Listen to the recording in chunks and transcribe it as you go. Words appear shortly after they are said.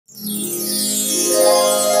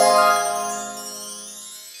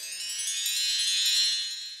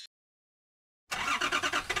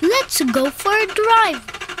Let's go for a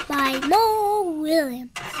drive by Willems.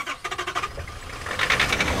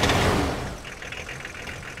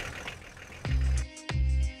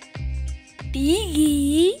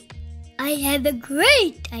 Piggie, I have a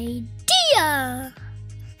great idea.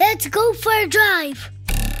 Let's go for a drive.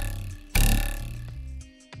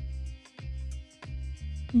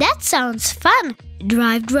 That sounds fun.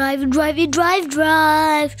 Drive, drive, drivey, drive,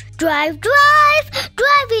 drive. Drive, drive,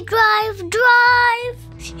 drivey, drive, drive.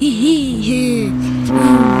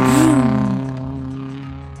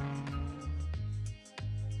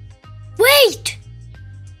 Wait!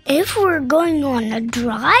 If we're going on a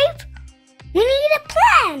drive, we need a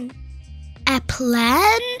plan. A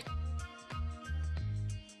plan?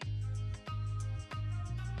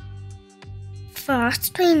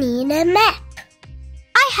 First, we need a map.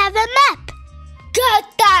 I have a map.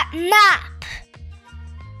 Get that map.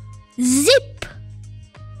 Zip.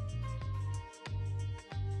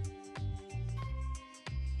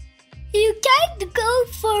 You can't go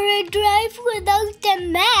for a drive without a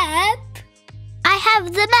map. I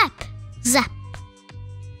have the map. Zap.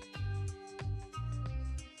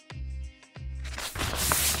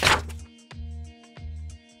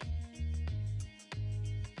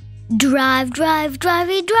 Drive, drive,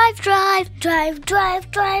 drivey, drive, drive. Drive,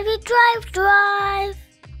 drive, drivey, drive, drive.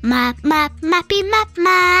 Map, map, mappy, map,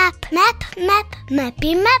 map. Map, map,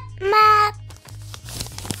 mappy, map, map.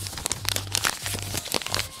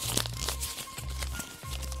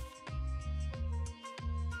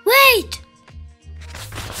 Wait!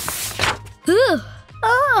 Ooh.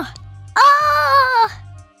 Oh!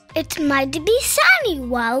 It might be sunny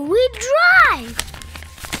while we drive.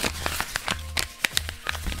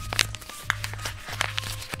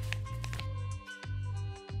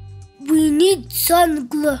 We need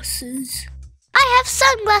sunglasses. I have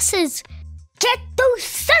sunglasses. Get those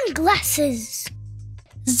sunglasses.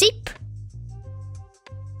 Zip.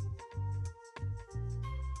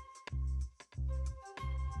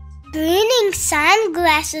 Bringing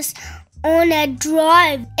sunglasses on a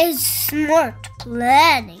drive is smart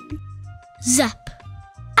planning. Zap.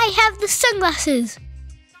 I have the sunglasses.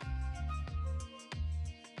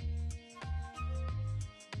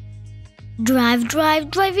 Drive, drive,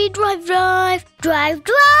 drivey, drive, drive. Drive,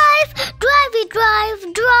 drive, drivey,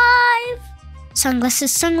 drive, drive.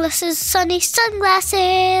 Sunglasses, sunglasses, sunny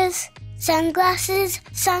sunglasses. Sunglasses,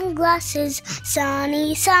 sunglasses,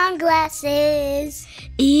 sunny sunglasses.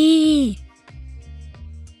 E.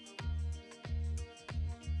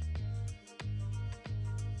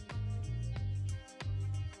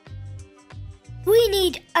 We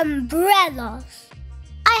need umbrellas.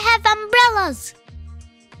 I have umbrellas.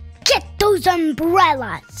 Get those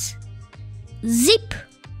umbrellas. Zip.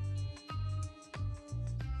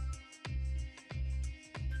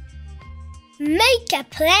 Make a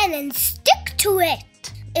plan and stick to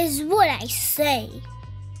it, is what I say.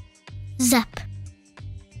 Zap.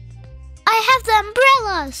 I have the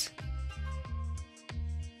umbrellas.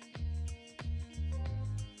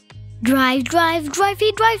 Drive, drive,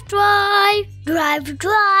 drivey, drive, drive. Drive,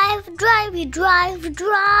 drive, drivey, drive,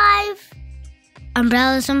 drive.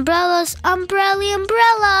 Umbrellas, umbrellas, umbrella,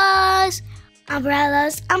 umbrellas.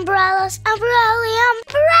 Umbrellas, umbrellas, umbrella,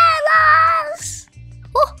 umbrellas.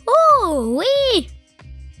 Woohoo! Wee!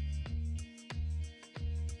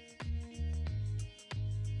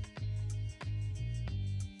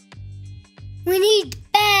 We need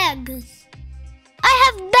bags. I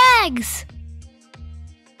have bags.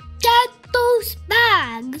 Get those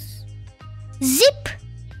bags. Zip.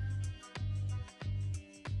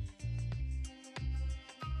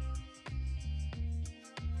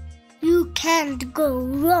 You can't go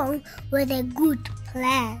wrong with a good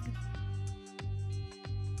plan.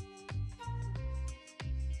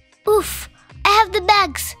 Oof! I have the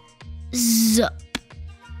bags. Zup.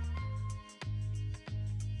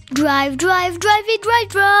 Drive, drive, drivey, drive,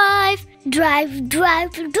 drive. Drive,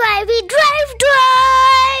 drive, drivey, drive,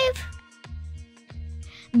 drive.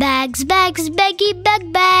 Bags, bags, baggy,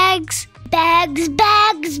 bag, bags. Bags,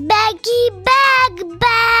 bags, baggy, bag,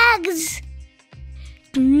 bags.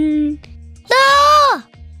 No!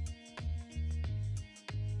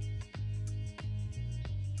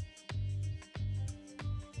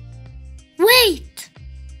 Wait!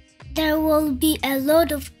 There will be a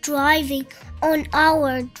lot of driving on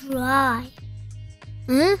our drive.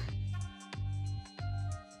 Hmm?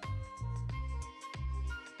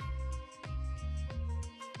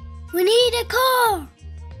 We need a car.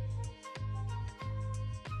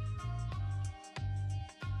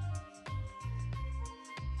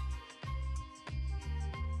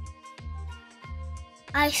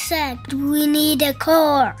 I said we need a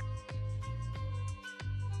car.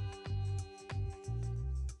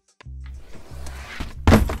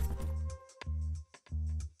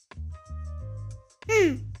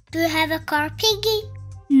 Do you have a car, Piggy?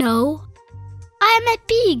 No. I'm a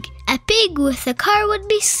pig. A pig with a car would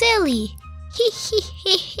be silly. Hee hee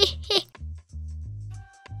hee hee hee.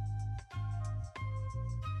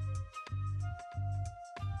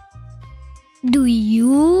 Do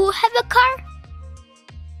you have a car?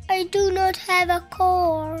 I do not have a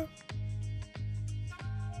car.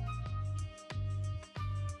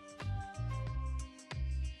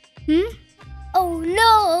 Oh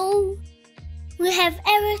no! We have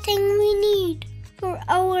everything we need for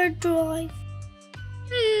our drive.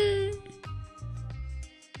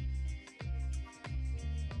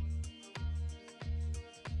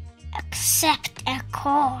 Except a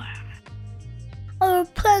car. Our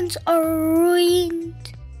plans are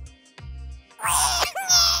ruined.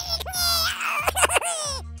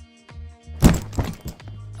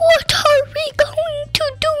 What are we going to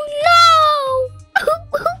do now?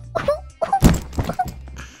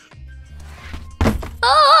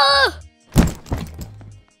 Ah!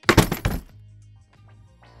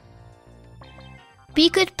 We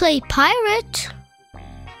could play pirate.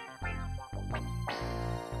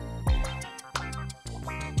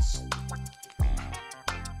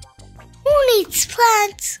 Who needs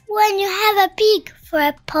plants when you have a pig for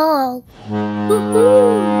a paw?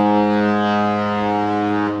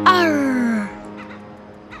 Arr!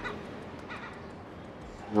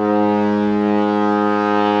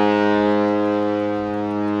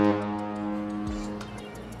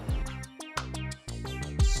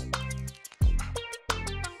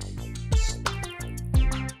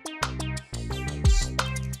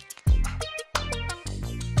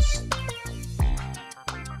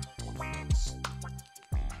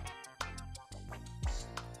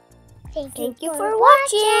 Thank you for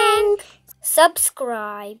watching.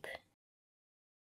 Subscribe.